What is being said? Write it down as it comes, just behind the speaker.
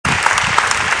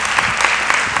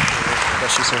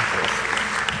bless you, sir.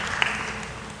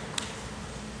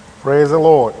 Praise the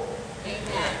Lord.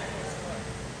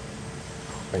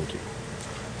 Thank you.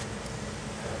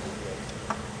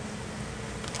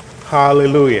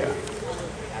 Hallelujah.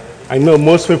 I know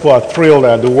most people are thrilled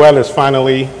that the weather's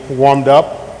finally warmed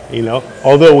up,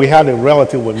 although we had a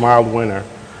relatively mild winter.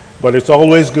 But it's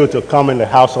always good to come in the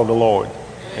house of the Lord.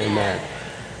 Amen.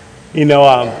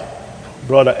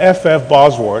 Brother F.F.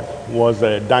 Bosworth was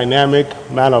a dynamic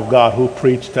man of God who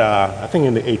preached, I think,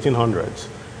 in the 1800s.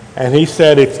 And he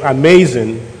said it's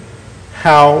amazing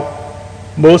how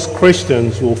most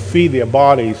Christians will feed their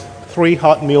bodies 3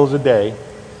 hot meals a day,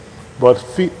 but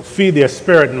feed their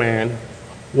spirit man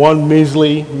 1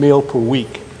 measly meal per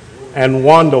week, and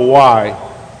wonder why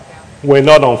we're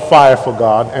not on fire for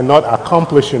God and not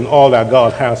accomplishing all that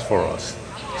God has for us.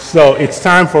 So it's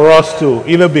time for us to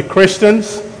either be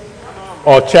Christians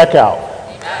or check out.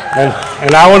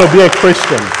 And I want to be a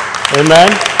Christian.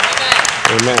 Amen?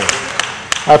 Amen.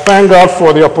 I thank God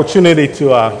for the opportunity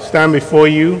to stand before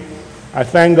you. I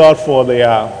thank God for the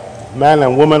man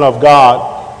and woman of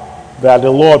God that the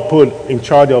Lord put in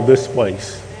charge of this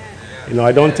place.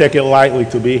 I don't take it lightly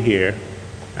to be here.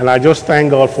 And I just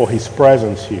thank God for his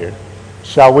presence here.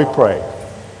 Shall we pray?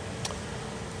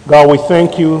 God, we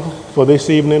thank you for this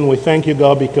evening. We thank you,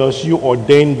 God, because you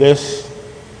ordained this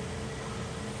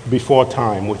before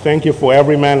time. We thank you for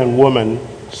every man and woman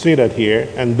seated here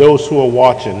and those who are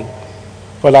watching.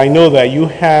 But I know that you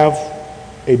have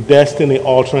a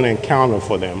destiny-altering encounter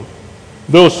for them.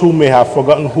 Those who may have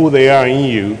forgotten who they are in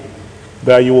you,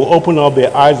 that you will open up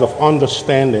their eyes of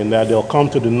understanding, that they'll come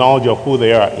to the knowledge of who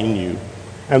they are in you.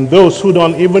 And those who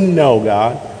don't even know,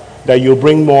 God, that you'll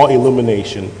bring more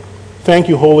illumination. Thank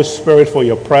you, Holy Spirit, for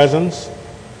your presence.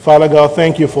 Father God,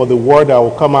 thank you for the words that will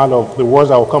come out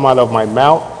of my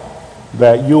mouth,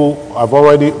 that you have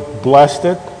already blessed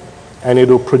it, and it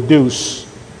will produce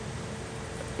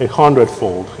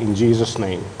 100-fold in Jesus'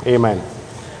 name. Amen.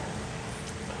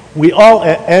 We all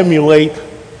emulate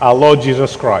our Lord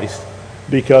Jesus Christ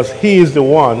because he is the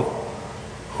one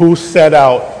who set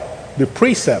out the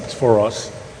precepts for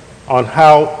us on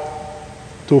how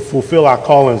to fulfill our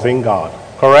callings in God.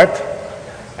 Correct?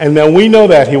 And then we know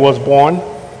that he was born,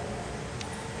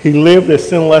 he lived a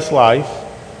sinless life,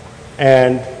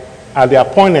 and at the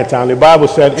appointed time, the Bible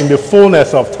said, in the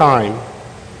fullness of time,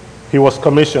 he was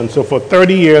commissioned. So for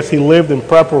 30 years, he lived in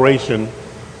preparation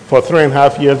for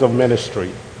 3.5 years of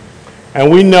ministry.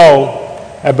 And we know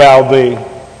about the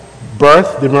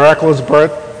birth, the miraculous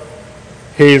birth,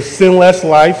 his sinless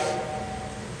life,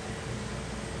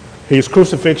 his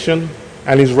crucifixion,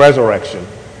 and his resurrection.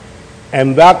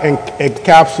 And that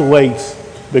encapsulates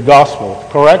the gospel,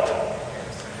 correct?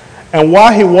 And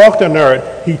while he walked on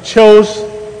earth, he chose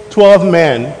 12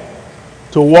 men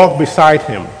to walk beside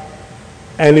him.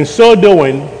 And in so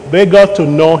doing, they got to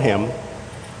know him.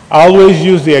 I always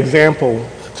use the example,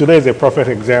 today is a perfect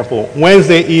example,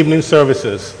 Wednesday evening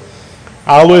services.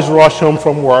 I always rush home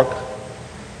from work.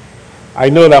 I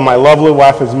know that my lovely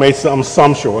wife has made some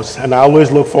sumptuous, and I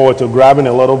always look forward to grabbing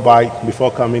a little bite before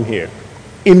coming here.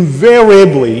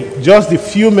 Invariably, just the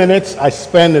few minutes I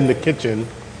spend in the kitchen,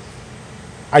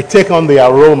 I take on the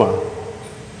aroma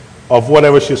of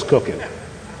whatever she's cooking.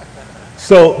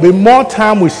 So the more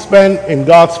time we spend in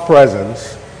God's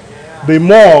presence, the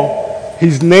more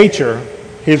his nature,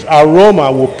 his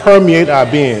aroma will permeate our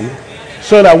being,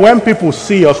 so that when people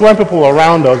see us, when people are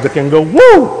around us, they can go,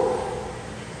 woo!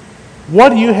 What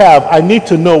do you have? I need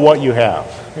to know what you have.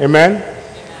 Amen?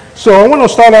 So I want to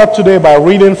start out today by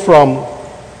reading from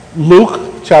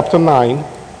Luke chapter 9,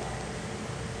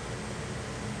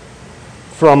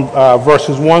 from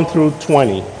verses 1 through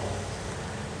 20.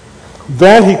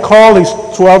 Then he called his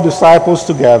 12 disciples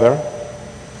together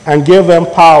and gave them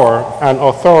power and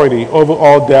authority over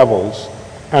all devils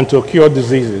and to cure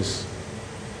diseases.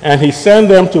 And he sent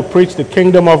them to preach the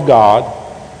kingdom of God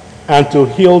and to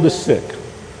heal the sick.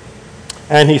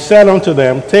 And he said unto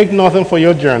them, take nothing for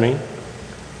your journey,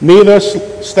 neither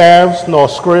staves nor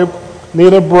scrip,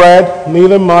 neither bread,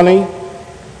 neither money,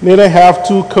 neither have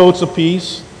 2 coats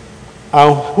apiece.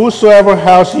 And whosoever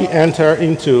house ye enter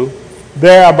into,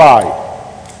 there abide,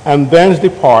 and thence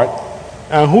depart.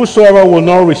 And whosoever will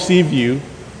not receive you,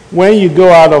 when you go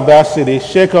out of that city,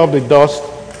 shake off the dust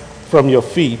from your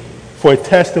feet for a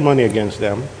testimony against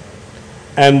them.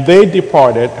 And they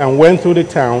departed and went through the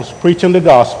towns, preaching the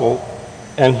gospel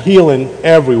and healing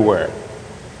everywhere.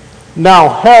 Now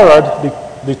Herod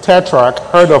the Tetrarch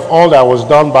heard of all that was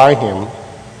done by him,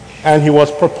 and he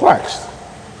was perplexed,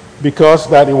 because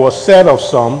that it was said of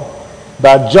some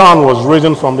that John was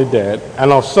risen from the dead,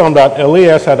 and of some that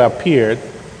Elias had appeared,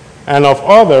 and of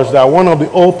others that one of the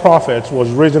old prophets was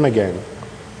risen again.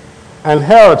 And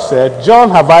Herod said, John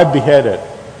have I beheaded,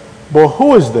 but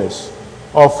who is this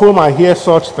of whom I hear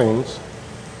such things?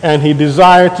 And he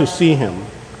desired to see him.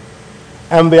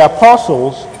 And the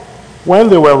apostles, when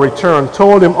they were returned,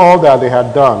 told him all that they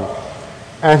had done.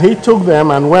 And he took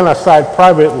them and went aside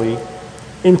privately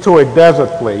into a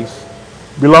desert place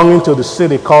belonging to the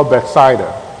city called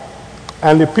Bethsaida.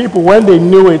 And the people, when they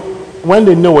knew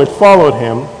it, followed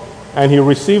him, and he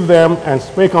received them and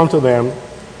spake unto them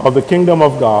of the kingdom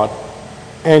of God,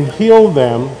 and healed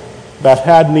them that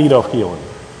had need of healing.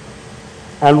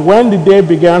 And when the day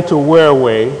began to wear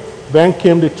away, then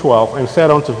came the 12 and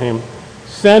said unto him,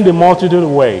 Send the multitude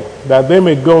away, that they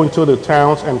may go into the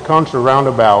towns and country round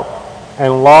about,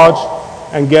 and lodge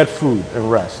and get food and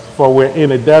rest, for we're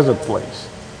in a desert place.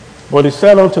 But he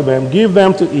said unto them, Give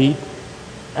them to eat.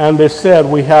 And they said,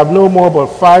 We have no more but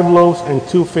 5 loaves and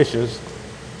 2 fishes,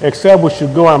 except we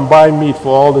should go and buy meat for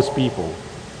all this people.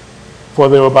 For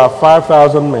there were about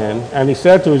 5,000 men. And he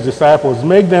said to his disciples,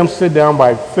 Make them sit down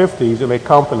by 50s in a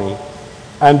company.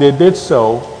 And they did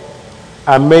so,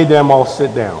 and made them all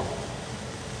sit down.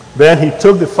 Then he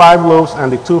took the 5 loaves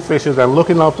and the 2 fishes, and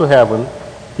looking up to heaven,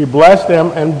 he blessed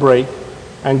them and brake,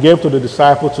 and gave to the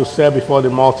disciples to set before the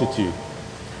multitude.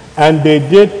 And they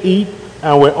did eat,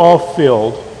 and were all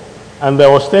filled, and there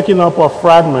was taken up of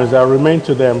fragments that remained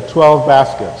to them 12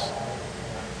 baskets.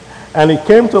 And it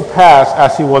came to pass,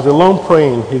 as he was alone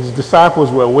praying, his disciples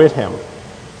were with him.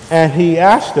 And he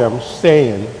asked them,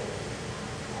 saying,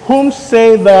 Whom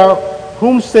say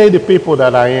the people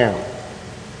that I am?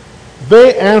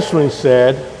 They answering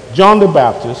said, John the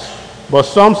Baptist, but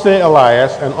some say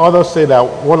Elias, and others say that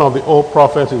one of the old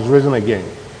prophets is risen again.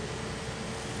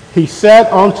 He said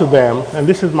unto them, and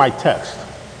this is my text,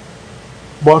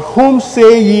 But whom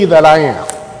say ye that I am?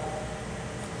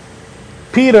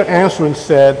 Peter answering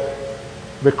said,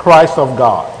 The Christ of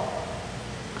God.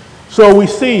 So we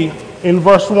see in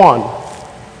verse 1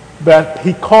 that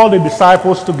he called the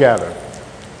disciples together.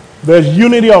 There's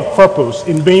unity of purpose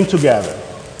in being together.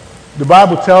 The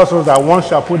Bible tells us that one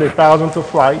shall put 1,000 to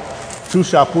flight, 2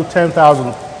 shall put 10,000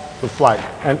 to flight.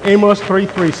 And Amos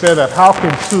 3:3 said that how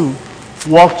can 2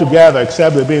 walk together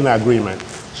except they be in agreement?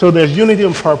 So there's unity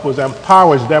in purpose, and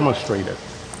power is demonstrated.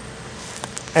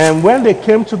 And when they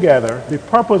came together, the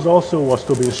purpose also was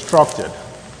to be instructed.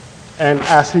 And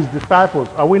as his disciples,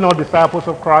 are we not disciples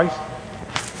of Christ?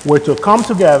 We're to come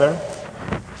together,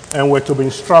 and we're to be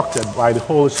instructed by the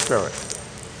Holy Spirit.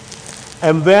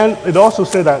 And then it also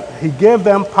said that he gave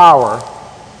them power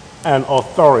and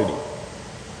authority.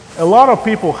 A lot of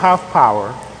people have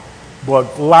power,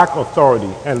 but lack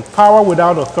authority. And power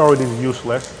without authority is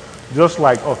useless, just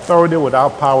like authority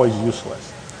without power is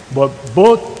useless. But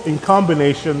both in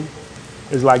combination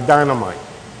is like dynamite.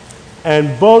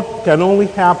 And both can only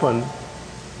happen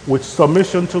with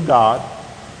submission to God,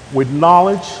 with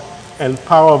knowledge and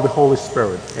power of the Holy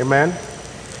Spirit. Amen?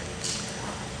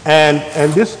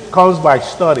 And this comes by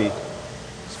study,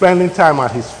 spending time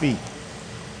at his feet.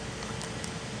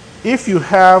 If you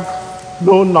have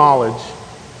no knowledge,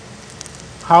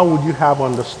 how would you have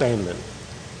understanding?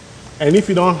 And if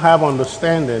you don't have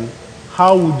understanding,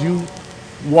 how would you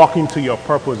walk into your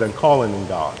purpose and calling in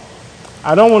God?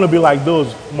 I don't want to be like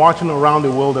those marching around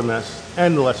the wilderness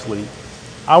endlessly.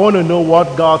 I want to know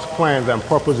what God's plans and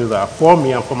purposes are for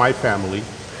me and for my family,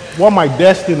 what my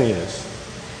destiny is.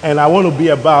 And I want to be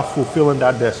about fulfilling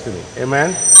that destiny.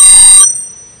 Amen?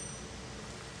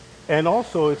 And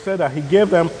also it said that he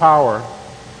gave them power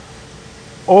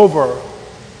over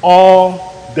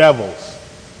all devils.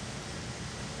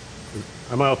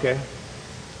 Am I okay?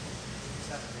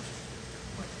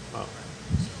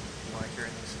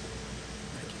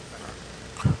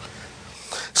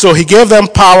 So he gave them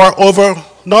power over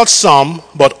not some,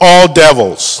 but all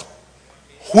devils,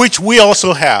 which we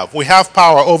also have. We have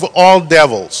power over all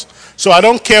devils. So I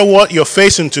don't care what you're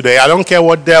facing today. I don't care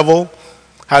what devil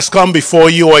has come before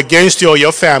you or against you or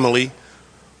your family.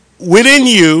 Within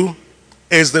you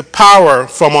is the power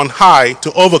from on high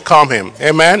to overcome him.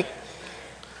 Amen?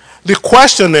 The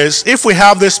question is, if we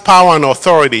have this power and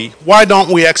authority, why don't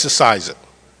we exercise it?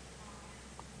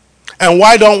 And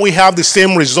why don't we have the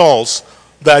same results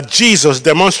that Jesus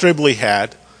demonstrably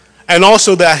had, and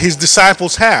also that his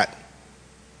disciples had?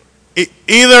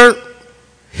 Either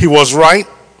he was right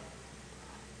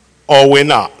or we're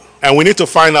not. And we need to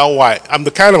find out why. I'm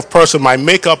the kind of person, my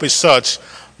makeup is such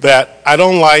that I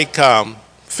don't like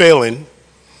failing.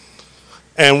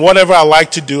 And whatever I like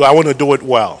to do, I want to do it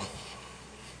well.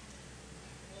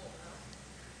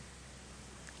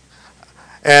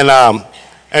 And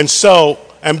so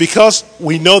And because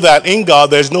we know that in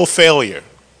God there's no failure.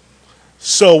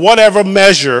 So whatever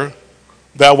measure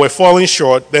that we're falling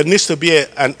short, there needs to be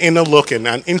an inner looking,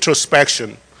 an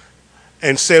introspection,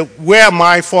 and say, where am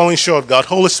I falling short, God?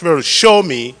 Holy Spirit, show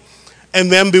me. And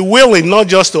then be willing not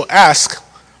just to ask,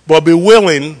 but be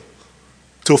willing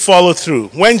to follow through.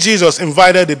 When Jesus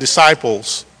invited the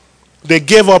disciples, they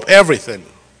gave up everything.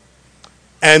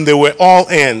 And they were all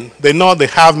in. They're not the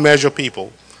half-measure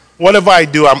people. Whatever I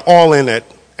do, I'm all in it.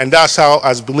 And that's how,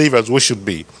 as believers, we should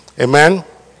be. Amen?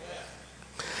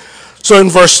 So in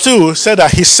verse 2, it said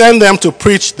that he sent them to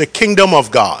preach the kingdom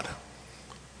of God.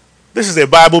 This is a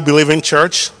Bible-believing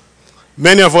church.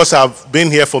 Many of us have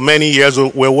been here for many years.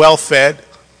 We're well fed.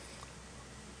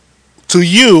 To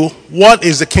you, what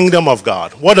is the kingdom of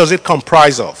God? What does it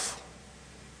comprise of?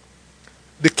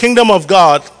 The kingdom of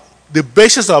God, the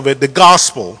basis of it, the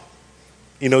gospel,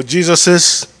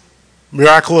 Jesus'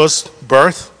 miraculous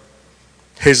birth,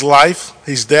 his life,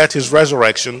 his death, his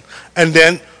resurrection, and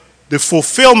then the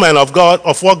fulfillment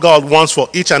of what God wants for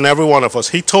each and every one of us.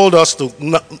 He told us to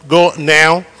go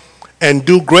now and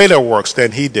do greater works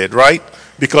than he did, right?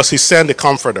 Because he sent the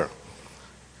Comforter.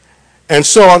 And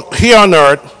so here on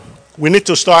earth, we need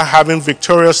to start having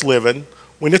victorious living.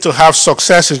 We need to have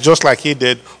successes just like he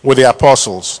did with the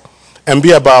apostles and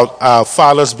be about our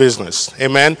Father's business.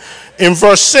 Amen. In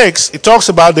verse 6, it talks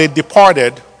about they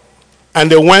departed and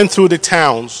they went through the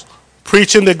towns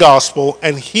preaching the gospel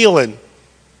and healing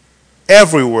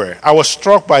everywhere. I was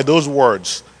struck by those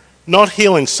words. Not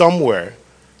healing somewhere.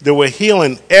 They were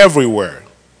healing everywhere.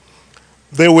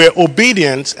 They were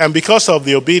obedient, and because of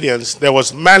the obedience, there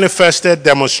was manifested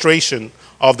demonstration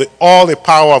of all the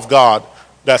power of God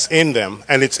that's in them,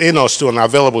 and it's in us too and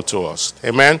available to us.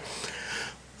 Amen?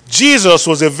 Jesus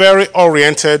was a very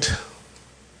oriented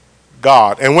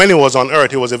God, and when he was on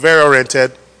earth, he was a very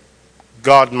oriented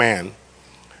God-man.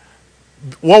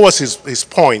 What was his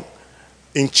point?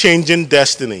 In changing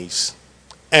destinies.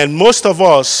 And most of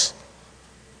us,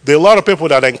 there are a lot of people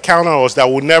that encounter us that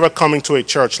would never come into a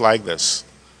church like this.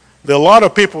 There are a lot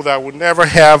of people that would never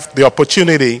have the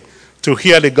opportunity to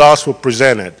hear the gospel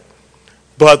presented.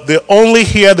 But they only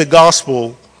hear the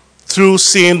gospel through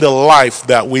seeing the life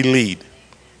that we lead.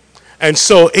 And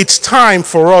so it's time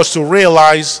for us to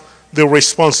realize the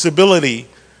responsibility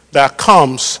that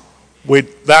comes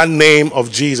with that name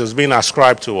of Jesus being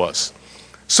ascribed to us.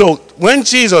 So when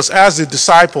Jesus asked the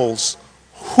disciples,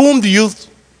 whom do you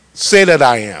say that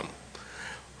I am?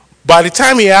 By the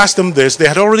time he asked them this, they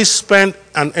had already spent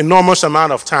an enormous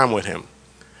amount of time with him.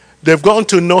 They've gotten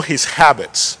to know his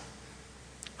habits,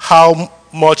 how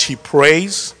much he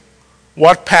prays,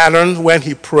 what pattern when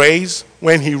he prays,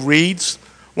 when he reads,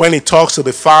 when he talks to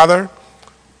the Father,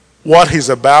 what he's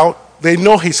about. They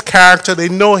know his character, they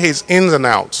know his ins and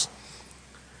outs.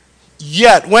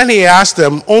 Yet when he asked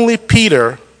them, only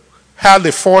Peter had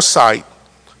the foresight,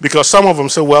 because some of them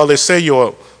say,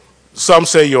 well, some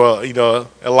say you're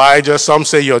Elijah, some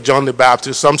say you're John the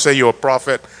Baptist, some say you're a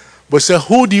prophet. But say,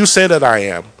 who do you say that I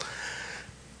am?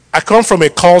 I come from a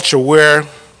culture where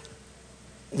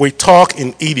we talk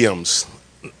in idioms.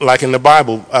 Like in the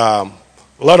Bible, a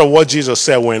lot of what Jesus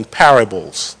said were in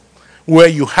parables, where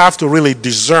you have to really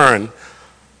discern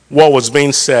what was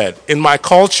being said. In my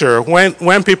culture,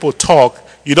 when people talk,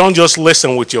 you don't just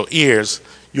listen with your ears.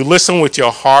 You listen with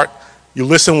your heart. You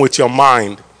listen with your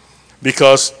mind.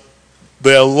 Because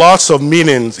there are lots of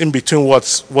meanings in between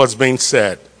what's being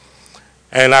said.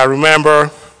 And I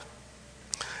remember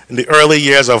in the early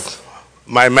years of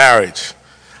my marriage,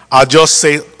 I'll just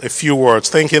say a few words,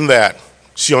 thinking that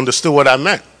she understood what I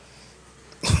meant.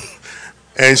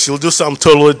 And she'll do something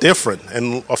totally different.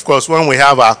 And of course, when we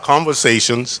have our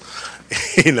conversations,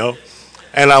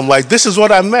 and I'm like, this is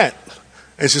what I meant.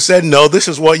 And she said, no, this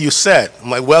is what you said.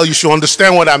 I'm like, well, you should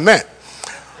understand what I meant.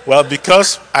 Well,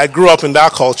 because I grew up in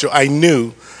that culture, I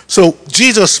knew. So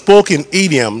Jesus spoke in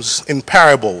idioms, in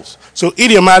parables. So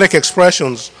idiomatic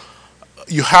expressions,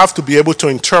 you have to be able to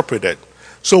interpret it.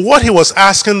 So what he was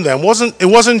asking them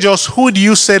wasn't just who do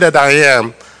you say that I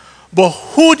am, but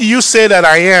who do you say that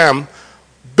I am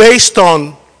based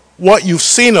on what you've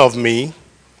seen of me,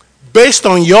 based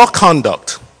on your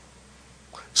conduct.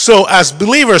 So as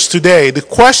believers today, the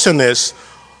question is,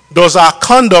 does our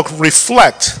conduct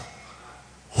reflect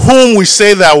whose we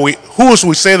say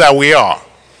that we are?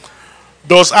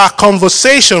 Does our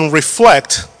conversation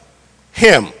reflect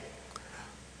him?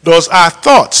 Does our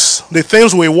thoughts, the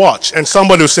things we watch, and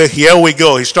somebody will say, here we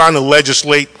go, he's trying to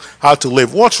legislate how to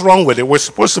live. What's wrong with it? We're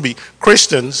supposed to be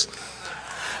Christians,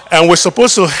 and we're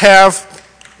supposed to have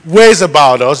ways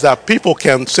about us that people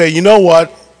can say, you know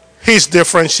what, he's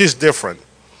different, she's different.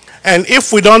 And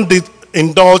if we don't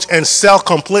indulge and sell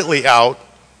completely out,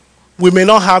 we may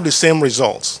not have the same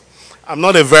results. I'm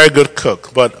not a very good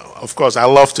cook, but of course I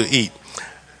love to eat.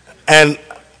 And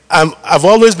I've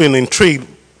always been intrigued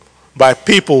by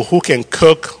people who can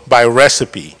cook by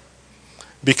recipe,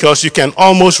 because you can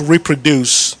almost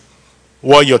reproduce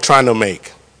what you're trying to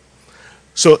make.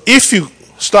 So if you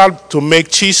start to make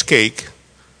cheesecake,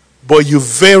 but you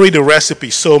vary the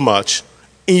recipe so much,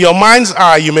 in your mind's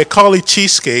eye, you may call it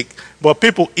cheesecake, but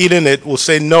people eating it will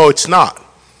say, no, it's not.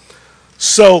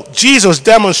 So Jesus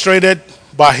demonstrated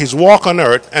by his walk on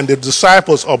earth, and the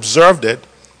disciples observed it,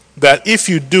 that if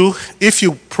you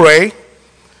pray,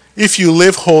 if you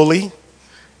live holy,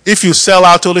 if you sell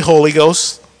out to the Holy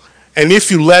Ghost, and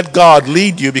if you let God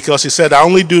lead you, because he said, I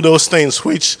only do those things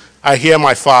which I hear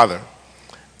my Father.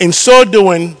 In so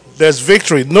doing, there's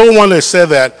victory. No one has said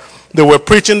that they were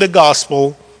preaching the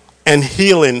gospel and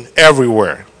healing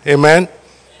everywhere. Amen?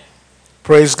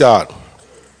 Praise God.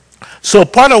 So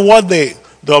part of what they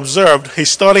observed, his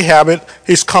study habit,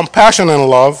 his compassion and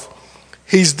love,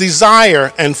 his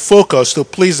desire and focus to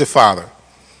please the Father.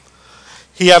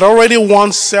 He had already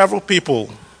won several people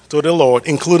to the Lord,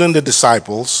 including the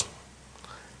disciples.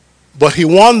 But he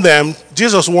won them,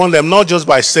 Jesus won them not just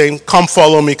by saying, come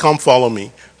follow me, come follow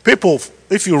me. People,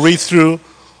 if you read through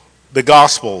the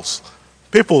Gospels,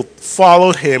 people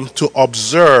followed him to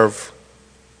observe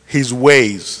his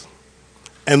ways.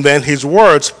 And then his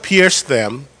words pierced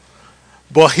them,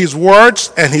 but his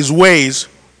words and his ways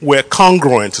were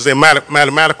congruent. It's a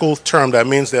mathematical term that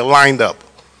means they're lined up.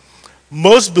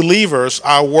 Most believers,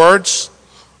 our words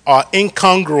are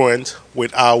incongruent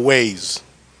with our ways.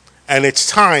 And it's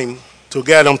time to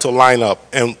get them to line up.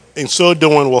 And in so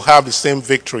doing, we'll have the same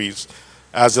victories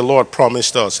as the Lord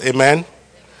promised us. Amen?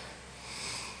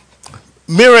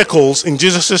 Miracles in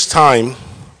Jesus' time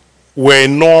were a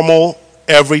normal,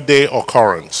 everyday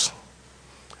occurrence.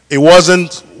 It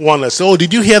wasn't one that said, oh,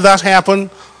 did you hear that happen?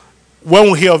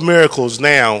 When we hear of miracles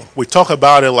now, we talk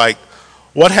about it like,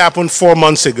 what happened 4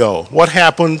 months ago? What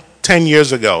happened 10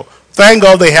 years ago? Thank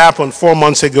God they happened 4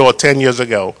 months ago or 10 years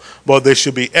ago, but they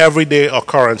should be everyday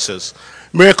occurrences.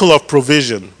 Miracle of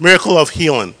provision, miracle of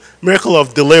healing, miracle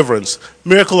of deliverance,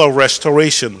 miracle of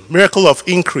restoration, miracle of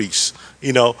increase.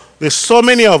 You know, there's so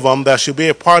many of them that should be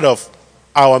a part of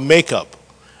our makeup.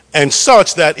 And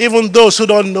such that even those who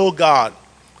don't know God,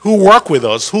 who work with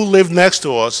us, who live next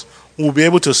to us, will be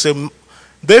able to say,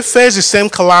 they face the same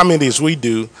calamities we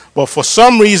do, but for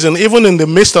some reason, even in the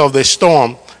midst of the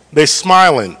storm, they're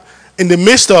smiling. In the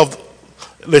midst of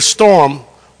the storm,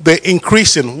 they're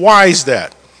increasing. Why is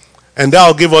that? And that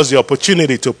will give us the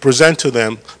opportunity to present to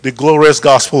them the glorious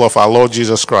gospel of our Lord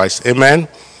Jesus Christ. Amen?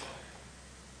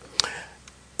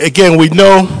 Again, we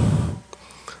know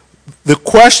the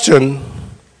question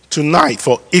tonight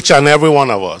for each and every one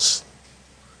of us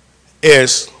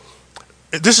is,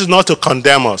 this is not to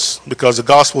condemn us, because the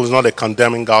gospel is not a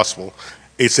condemning gospel.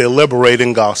 It's a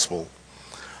liberating gospel.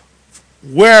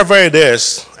 Wherever it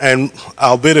is, and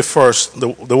I'll be the first,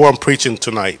 the one preaching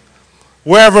tonight,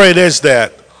 wherever it is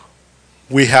that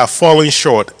we have fallen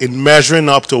short in measuring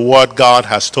up to what God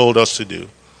has told us to do,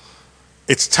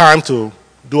 it's time to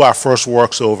do our first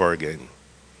works over again.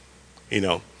 You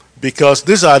know, because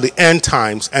these are the end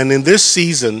times, and in this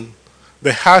season,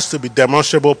 there has to be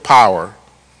demonstrable power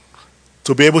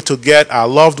to be able to get our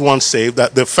loved ones saved,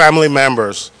 that the family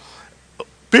members,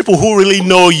 people who really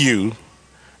know you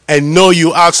and know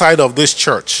you outside of this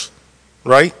church,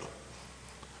 right,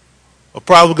 are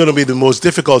probably going to be the most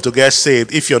difficult to get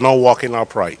saved if you're not walking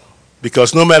upright.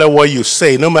 Because no matter what you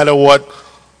say, no matter what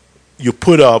you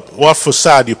put up, what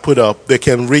facade you put up, they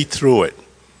can read through it.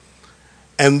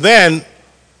 And then,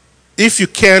 if you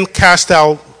can cast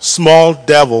out small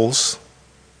devils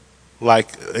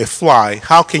like a fly,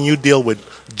 how can you deal with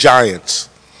giants?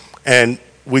 And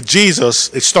with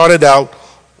Jesus, it started out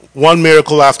one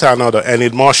miracle after another, and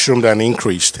it mushroomed and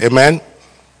increased. Amen?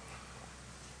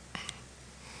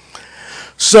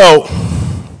 So,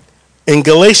 in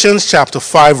Galatians chapter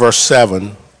 5, verse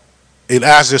 7, it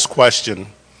asks this question: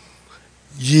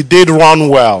 ye did run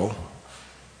well.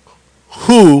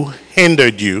 Who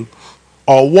hindered you?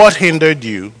 Or what hindered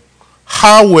you?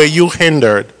 How were you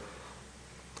hindered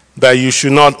that you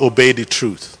should not obey the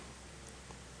truth?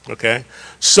 Okay?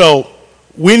 So,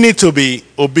 we need to be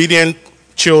obedient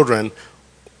children.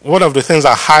 One of the things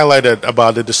I highlighted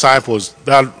about the disciples,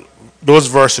 those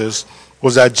verses,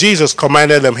 was that Jesus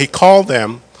commanded them, he called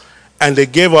them, and they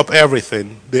gave up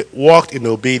everything. They walked in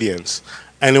obedience.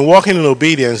 And in walking in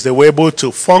obedience, they were able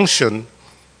to function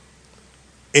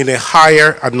in a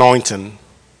higher anointing.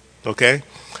 Okay?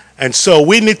 And so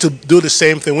we need to do the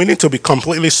same thing. We need to be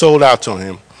completely sold out to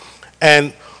him.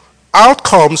 And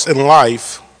outcomes in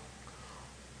life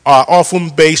are often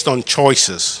based on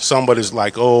choices. Somebody's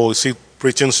like, oh, is he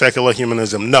preaching secular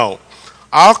humanism? No.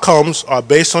 Outcomes are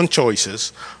based on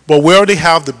choices, but we already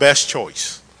have the best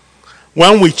choice.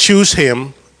 When we choose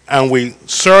him and we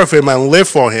serve him and live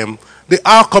for him, the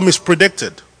outcome is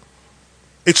predicted.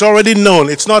 It's already known.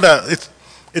 It's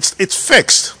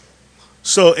fixed.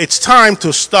 So it's time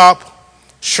to stop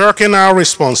shirking our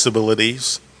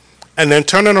responsibilities and then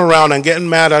turning around and getting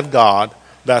mad at God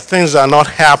that things are not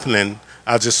happening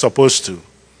as it's supposed to.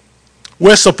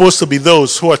 We're supposed to be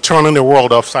those who are turning the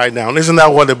world upside down. Isn't that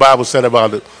what the Bible said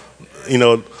about it?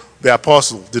 The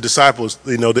apostles, the disciples,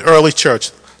 the early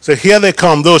church. So here they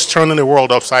come, those turning the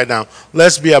world upside down.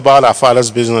 Let's be about our Father's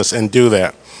business and do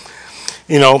that.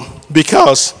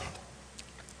 Because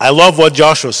I love what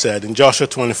Joshua said in Joshua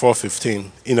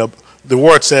 24:15. The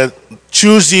word said,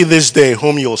 choose ye this day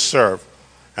whom you'll serve.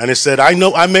 And it said,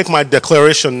 I make my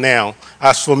declaration now.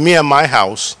 As for me and my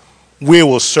house, we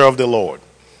will serve the Lord.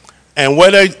 And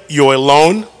whether you're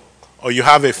alone or you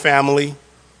have a family,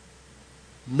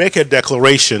 make a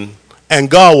declaration and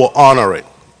God will honor it.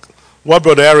 What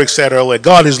Brother Eric said earlier,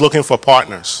 God is looking for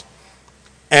partners.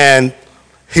 And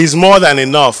he's more than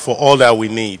enough for all that we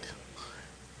need.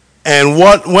 And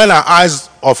when our eyes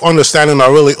of understanding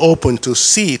are really open to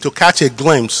see, to catch a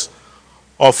glimpse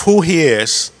of who he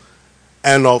is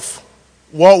and of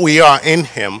what we are in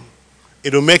him,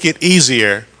 it will make it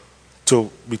easier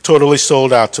to be totally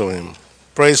sold out to him.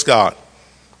 Praise God.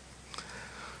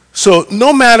 So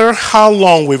no matter how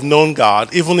long we've known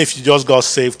God, even if you just got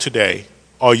saved today,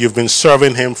 or you've been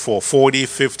serving him for 40,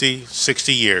 50,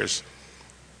 60 years,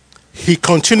 he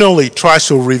continually tries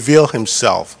to reveal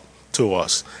himself to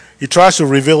us. He tries to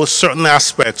reveal certain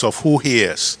aspects of who he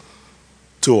is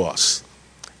to us.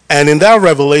 And in that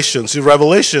revelation, see,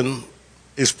 revelation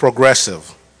is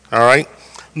progressive, all right?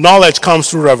 Knowledge comes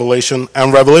through revelation,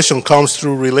 and revelation comes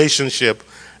through relationship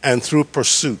and through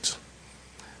pursuit.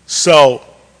 So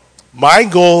my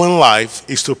goal in life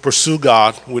is to pursue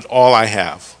God with all I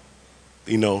have.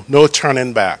 No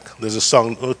turning back. There's a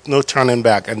song, no turning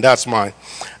back, and that's mine.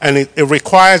 And it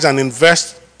requires an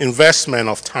investment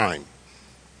of time.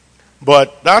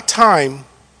 But that time,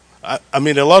 a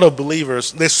lot of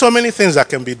believers, there's so many things that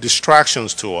can be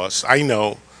distractions to us. I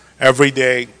know every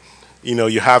day,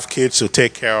 you have kids to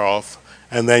take care of,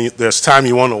 and then there's time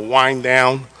you want to wind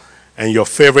down, and your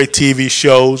favorite TV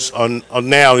shows, or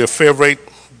now your favorite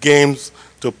games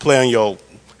to play on your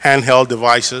handheld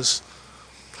devices.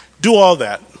 Do all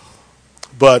that.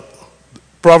 But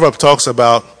Proverb talks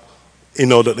about,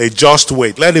 that they just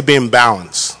wait. Let it be in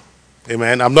balance.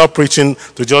 Amen. I'm not preaching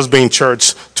to just be in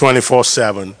church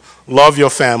 24/7. Love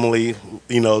your family,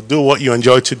 do what you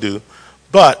enjoy to do.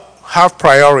 But have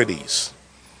priorities.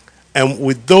 And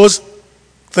with those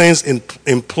things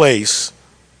in place,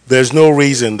 there's no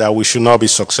reason that we should not be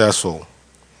successful.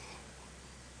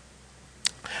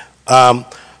 I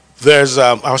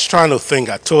was trying to think.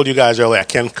 I told you guys earlier I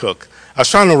can't cook. I was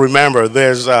trying to remember.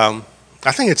 There's, I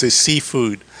think it's a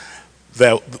seafood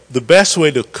that the best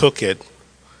way to cook it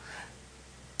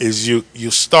is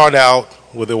you start out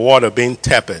with the water being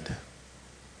tepid,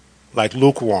 like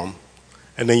lukewarm,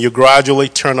 and then you gradually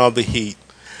turn up the heat,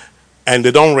 and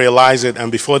they don't realize it,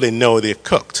 and before they know it, they're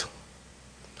cooked.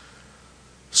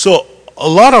 So a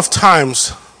lot of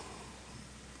times,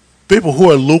 people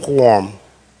who are lukewarm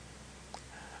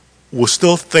will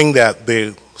still think that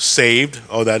they're saved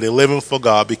or that they're living for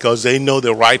God because they know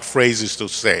the right phrases to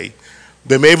say.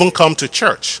 They may even come to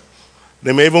church.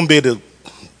 They may even be the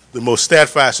most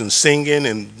steadfast in singing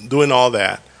and doing all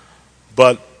that.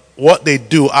 But what they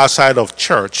do outside of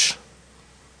church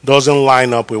doesn't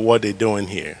line up with what they're doing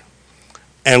here.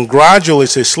 And gradually,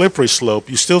 it's a slippery slope.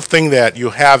 You still think that you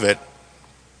have it.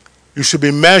 You should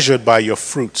be measured by your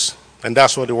fruits. And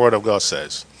that's what the Word of God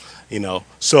says.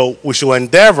 So we should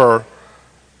endeavor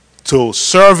to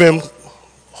serve him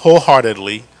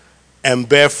wholeheartedly and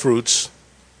bear fruits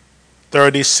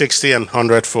 30, 60, and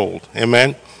 100-fold.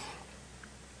 Amen.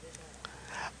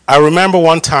 I remember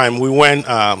one time we went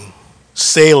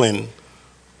sailing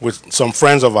with some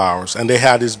friends of ours, and they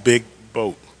had this big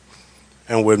boat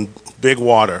and with big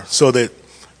water. So they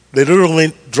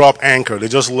literally dropped anchor. They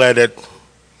just let it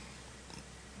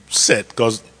sit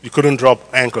because you couldn't drop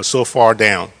anchor so far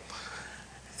down.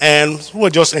 And we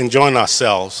were just enjoying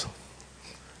ourselves.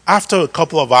 After a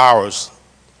couple of hours,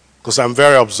 because I'm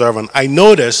very observant, I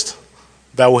noticed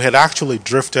that we had actually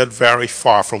drifted very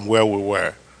far from where we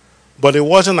were. But it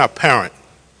wasn't apparent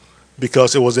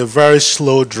because it was a very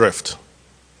slow drift.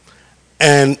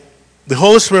 And the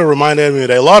Holy Spirit reminded me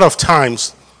that a lot of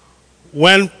times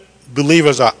when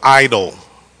believers are idle.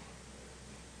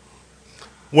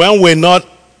 When we're not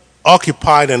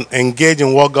occupied and engaged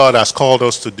in what God has called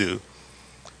us to do,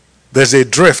 there's a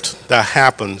drift that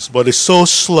happens, but it's so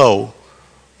slow,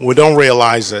 we don't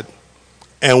realize it,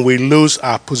 and we lose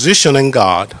our position in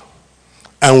God,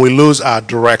 and we lose our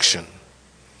direction.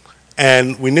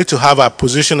 And we need to have our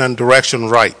position and direction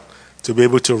right to be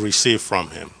able to receive from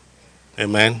Him.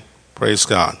 Amen. Praise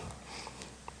God.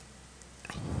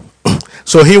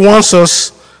 So He wants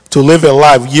us to live a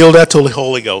life yielded to the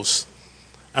Holy Ghost.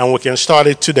 And we can start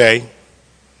it today.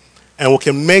 And we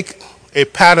can make a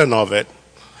pattern of it.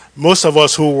 Most of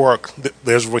us who work,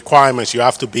 there's requirements. You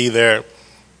have to be there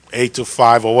 8 to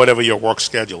 5 or whatever your work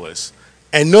schedule is.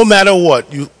 And no matter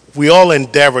what, we all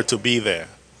endeavor to be there.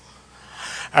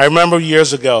 I remember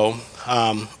years ago,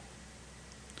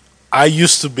 I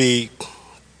used to be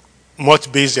much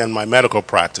busier in my medical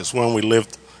practice when we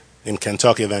lived in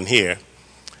Kentucky than here.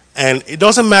 And it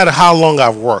doesn't matter how long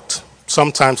I've worked.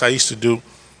 Sometimes I used to do,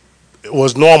 it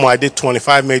was normal, I did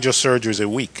 25 major surgeries a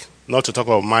week, not to talk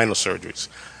about minor surgeries.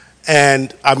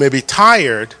 And I may be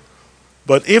tired,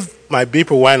 but if my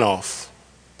beeper went off,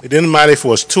 it didn't matter if it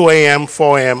was 2 a.m.,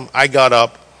 4 a.m., I got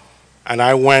up and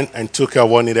I went and took care of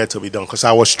what needed to be done because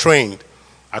I was trained.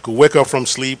 I could wake up from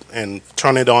sleep and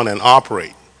turn it on and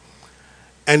operate.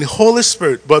 And the Holy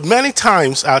Spirit, but many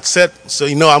times I'd said, so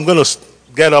I'm going to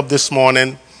get up this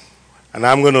morning and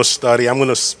I'm going to study, I'm going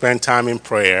to spend time in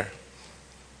prayer.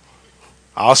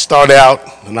 I'll start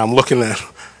out and I'm looking at,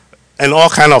 and all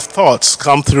kind of thoughts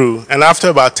come through. And after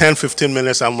about 10, 15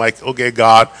 minutes, I'm like, okay,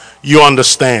 God, you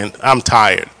understand. I'm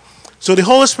tired. So the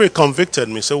Holy Spirit convicted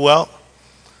me. So, well,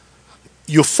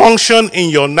 you function in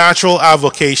your natural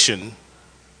avocation.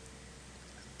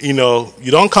 You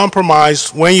don't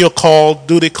compromise. When you're called,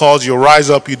 do the calls, you rise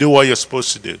up, you do what you're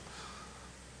supposed to do.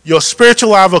 Your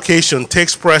spiritual avocation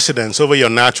takes precedence over your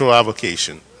natural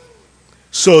avocation.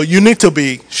 So you need to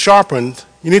be sharpened.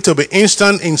 You need to be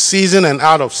instant in season and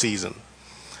out of season.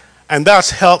 And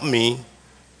that's helped me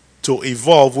to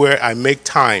evolve where I make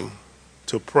time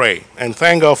to pray. And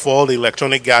thank God for all the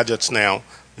electronic gadgets now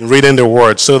in reading the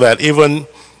Word so that even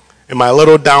in my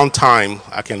little downtime,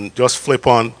 I can just flip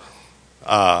on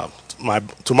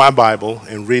to my Bible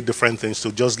and read different things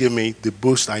to just give me the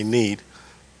boost I need,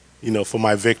 for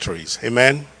my victories.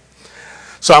 Amen?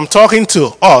 So I'm talking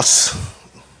to us,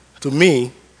 to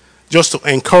me, just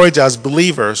to encourage as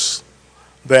believers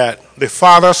that the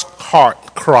Father's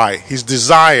heart cry, His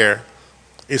desire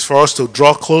is for us to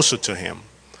draw closer to Him.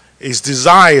 His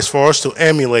desire is for us to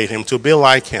emulate Him, to be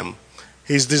like Him.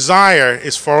 His desire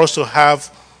is for us to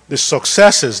have the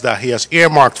successes that He has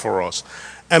earmarked for us.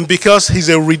 And because He's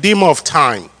a redeemer of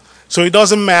time, so it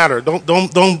doesn't matter.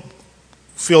 Don't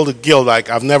feel the guilt like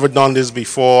I've never done this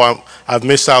before, I've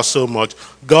missed out so much.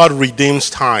 God redeems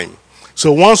time.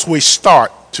 So once we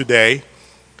start today,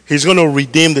 He's going to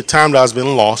redeem the time that has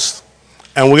been lost,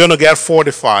 and we're going to get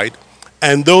fortified.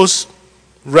 And those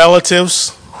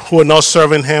relatives who are not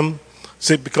serving Him,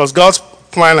 see, because God's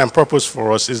plan and purpose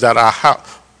for us is that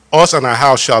us and our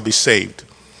house shall be saved.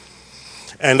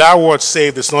 And that word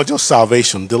saved is not just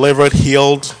salvation, delivered,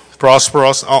 healed,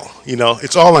 prosperous,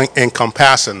 it's all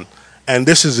encompassing. And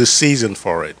this is the season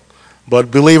for it.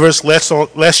 But believers,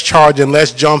 let's charge and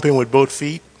let's jump in with both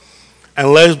feet.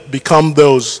 And let's become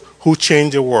those who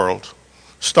change the world.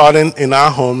 Starting in our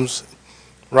homes,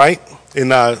 right?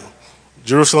 In our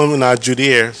Jerusalem, in our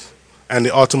Judea, and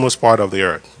the uttermost part of the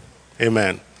earth.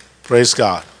 Amen. Praise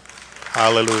God.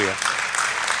 Hallelujah.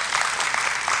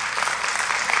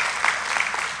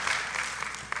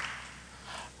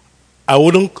 I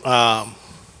wouldn't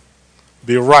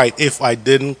be right if I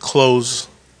didn't close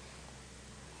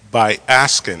by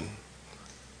asking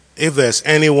if there's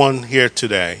anyone here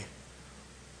today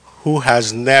who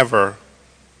has never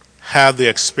had the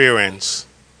experience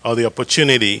or the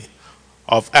opportunity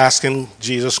of asking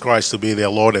Jesus Christ to be their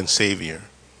Lord and Savior.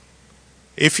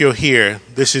 If you're here,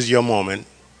 this is your moment.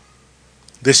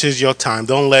 This is your time.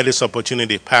 Don't let this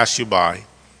opportunity pass you by.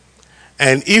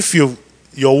 And if you're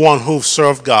one who've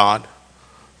served God,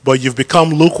 but you've become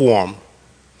lukewarm,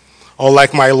 or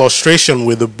like my illustration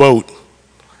with the boat,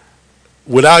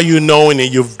 without you knowing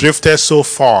it, you've drifted so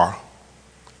far.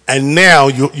 And now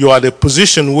you are at a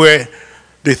position where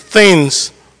the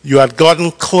things you had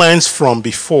gotten cleansed from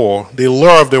before, the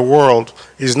lure of the world,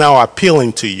 is now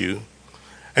appealing to you.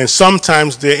 And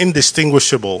sometimes they're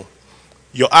indistinguishable.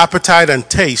 Your appetite and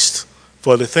taste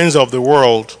for the things of the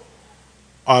world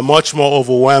are much more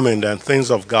overwhelming than things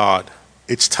of God.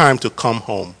 It's time to come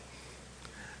home.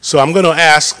 So I'm going to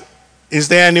ask, is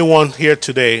there anyone here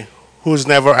today who's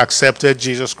never accepted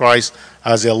Jesus Christ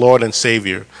as their Lord and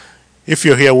Savior? If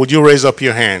you're here, would you raise up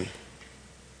your hand?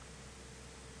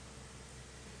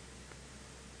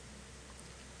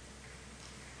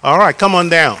 All right, come on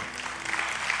down.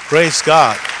 Praise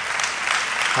God.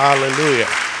 Hallelujah.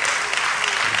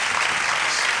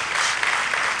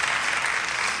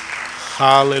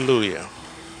 Hallelujah.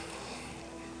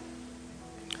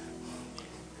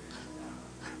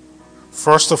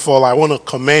 First of all, I want to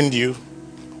commend you,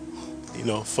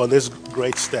 for this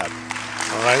great step.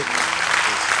 All right?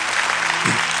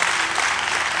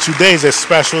 Today is a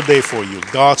special day for you.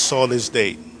 God saw this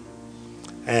day,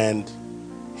 and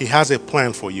He has a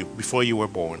plan for you before you were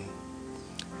born.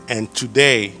 And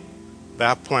today,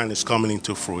 that plan is coming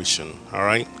into fruition. All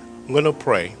right? I'm going to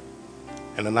pray,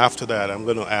 and then after that, I'm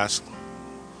going to ask,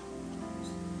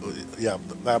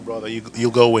 that brother,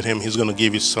 you go with him. He's going to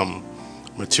give you some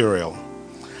material.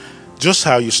 Just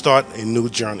how you start a new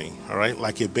journey, all right?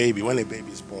 Like a baby, when a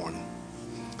baby is born,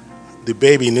 the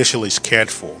baby initially is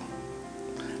cared for.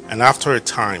 And after a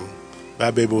time,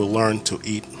 that baby will learn to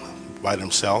eat by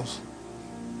themselves.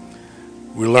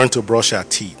 We learn to brush our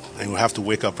teeth, and you have to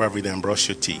wake up every day and brush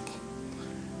your teeth.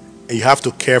 And you have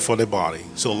to care for the body.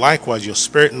 So likewise, your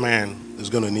spirit man is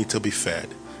going to need to be fed,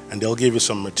 and they'll give you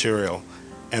some material.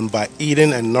 And by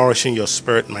eating and nourishing your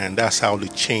spirit man, that's how the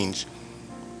change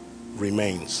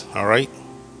remains. All right?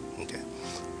 Okay.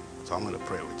 So I'm going to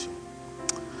pray with you.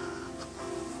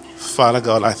 Father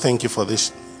God, I thank you for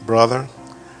this brother.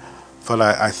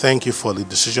 Father, I thank you for the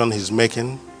decision he's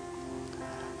making.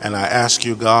 And I ask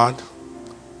you, God,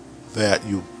 that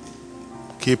you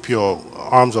keep your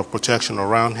arms of protection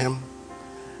around him.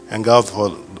 And God,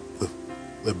 for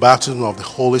the baptism of the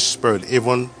Holy Spirit,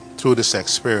 even through this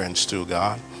experience too,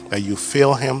 God, that you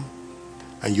fill him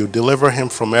and you deliver him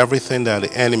from everything that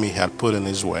the enemy had put in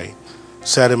his way.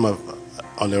 Set him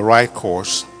on the right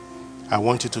course. I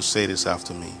want you to say this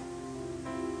after me.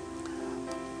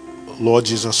 Lord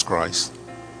Jesus Christ,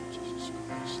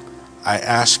 I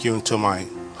ask you into my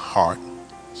heart.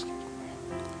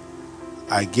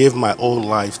 I give my old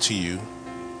life to you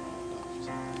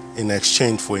in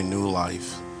exchange for a new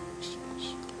life.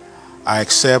 I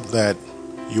accept that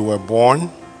you were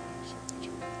born,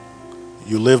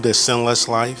 you lived a sinless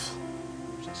life,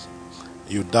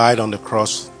 you died on the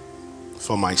cross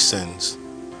for my sins.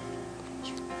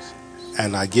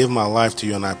 And I give my life to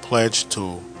you, and I pledge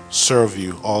to serve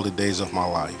you all the days of my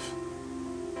life.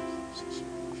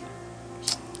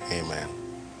 Amen.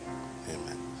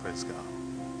 Amen. Praise God.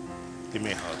 Give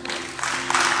me a hug.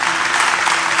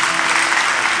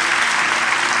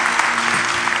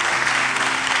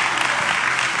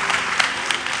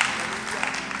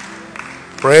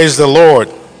 Praise the Lord.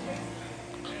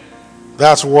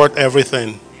 That's worth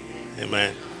everything.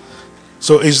 Amen.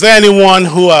 So is there anyone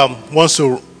who wants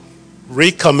to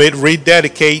recommit,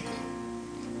 rededicate,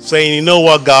 saying, you know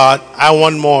what, God, I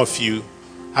want more of you.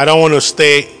 I don't want to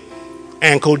stay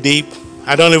ankle deep.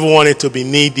 I don't even want it to be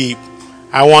knee deep.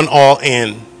 I want all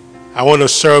in. I want to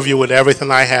serve you with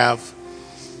everything I have.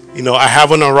 I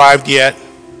haven't arrived yet.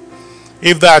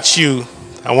 If that's you,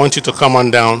 I want you to come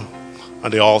on down on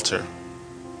the altar.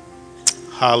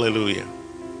 Hallelujah.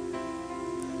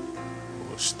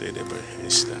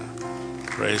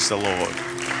 Praise the Lord.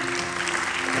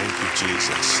 Thank you,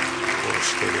 Jesus.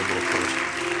 Hallelujah.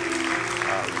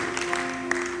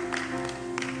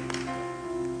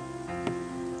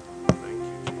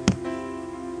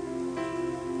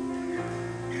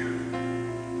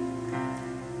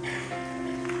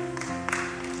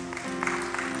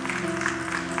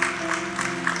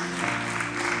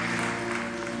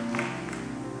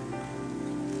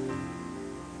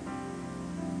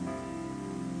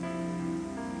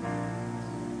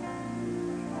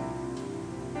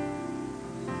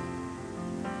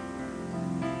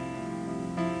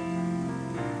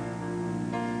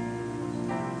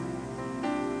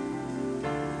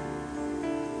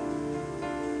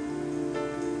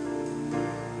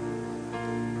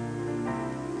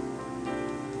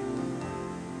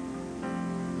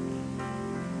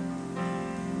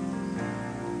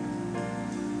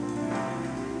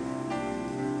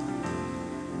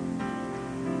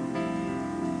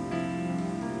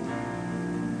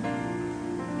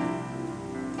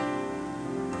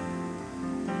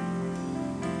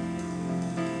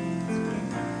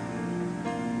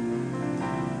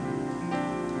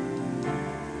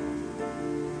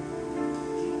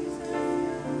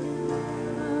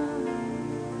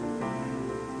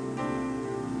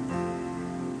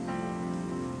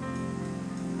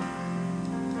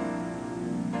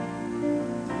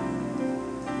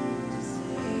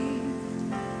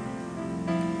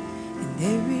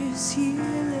 There is healing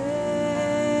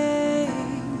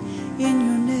in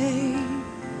your name.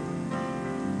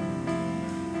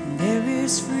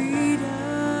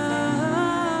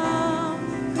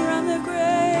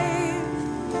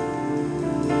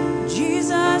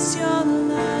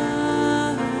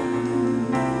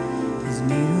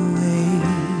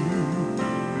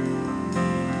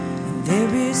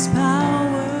 There is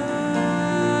power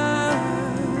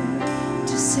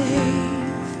to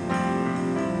save,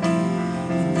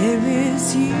 and there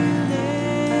is healing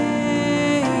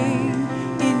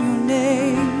in your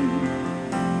name,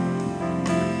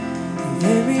 and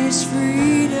there is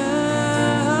freedom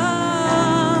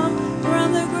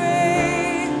from the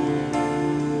grave.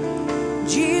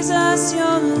 Jesus,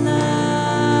 your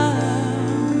love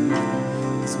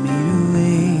has made a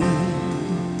way.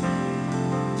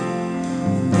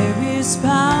 There is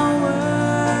power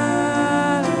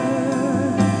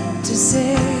to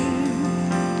save,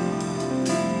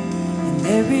 and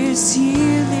there is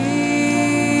healing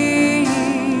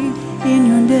in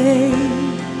your name,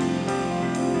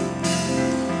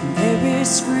 and there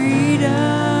is freedom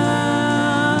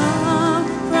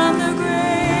from the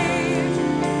grave.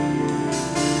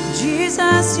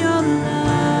 Jesus, your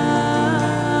love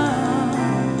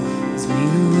has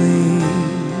made a way.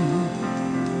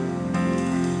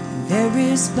 There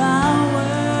is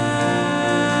power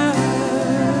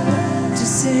to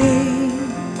save.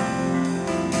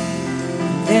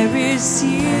 There is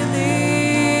healing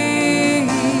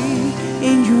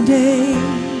in your name.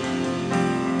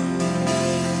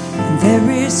 There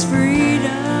is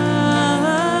freedom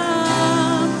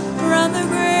from the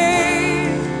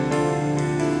grave.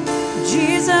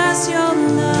 Jesus, your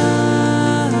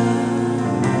love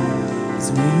has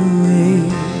made a way.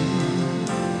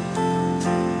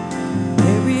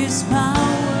 There is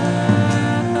power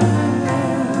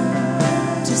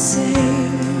to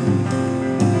save.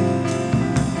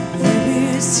 There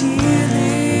is healing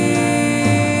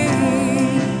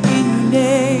in your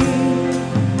name.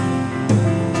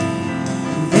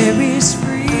 There is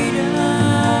freedom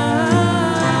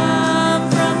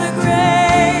from the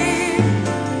grave.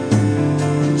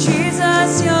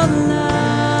 Jesus, your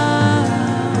love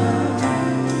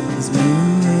has made a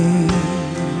way.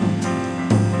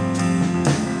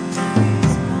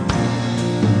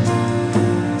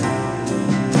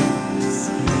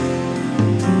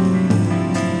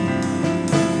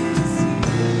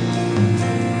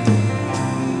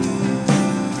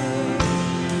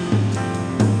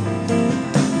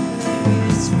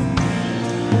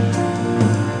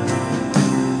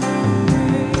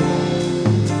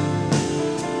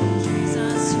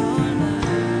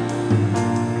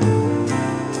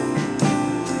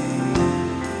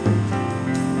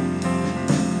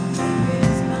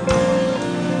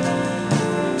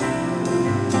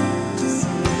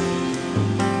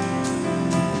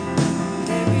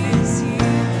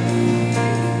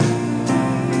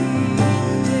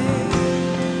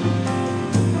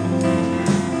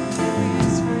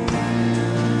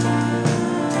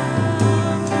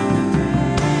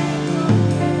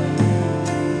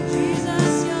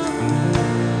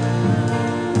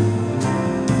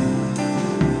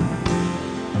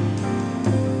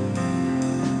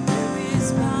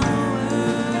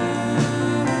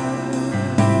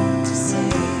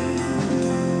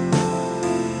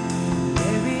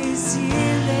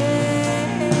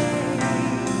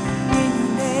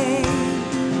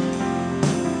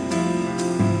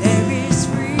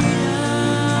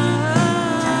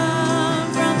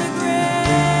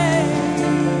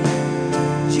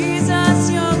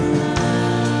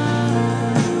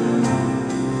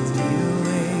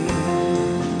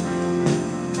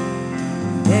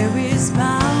 There is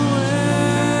power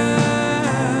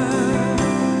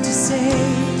to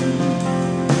save.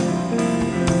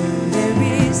 There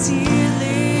is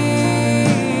healing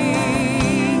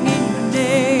in your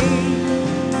name.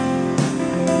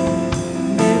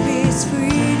 There is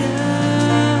freedom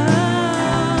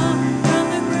from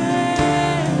the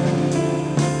grave.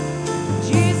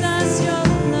 Jesus, your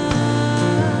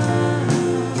love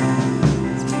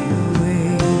has made a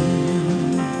way.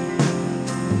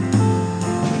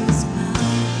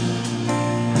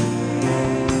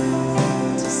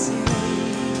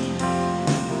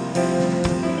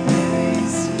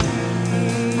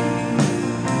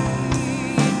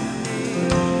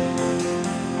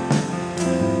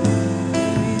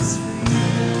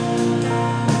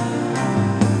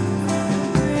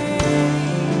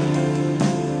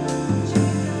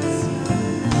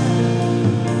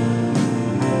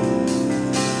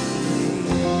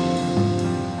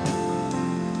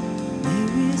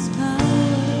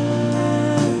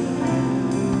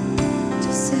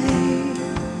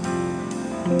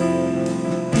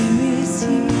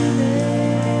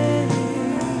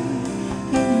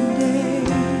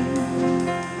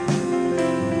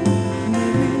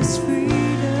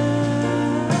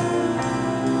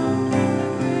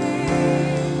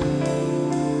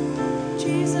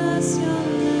 Jesus, your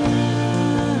love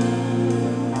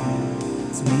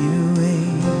has made a way.